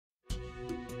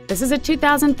This is a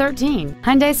 2013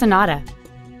 Hyundai Sonata.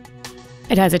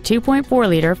 It has a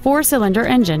 2.4-liter four-cylinder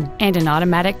engine and an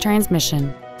automatic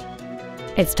transmission.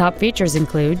 Its top features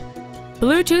include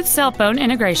Bluetooth cell phone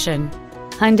integration,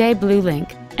 Hyundai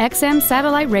BlueLink, XM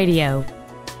satellite radio,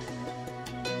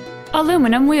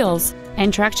 aluminum wheels,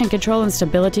 and traction control and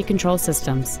stability control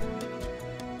systems.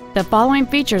 The following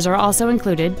features are also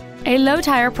included: a low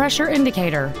tire pressure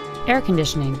indicator, air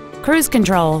conditioning, cruise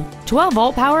control,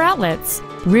 12-volt power outlets,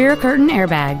 rear curtain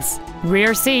airbags,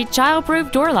 rear seat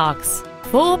child-proof door locks,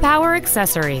 full power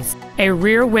accessories, a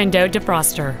rear window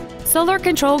defroster, solar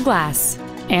control glass,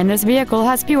 and this vehicle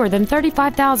has fewer than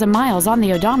 35,000 miles on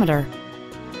the odometer.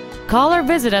 Call or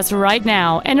visit us right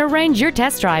now and arrange your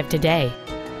test drive today.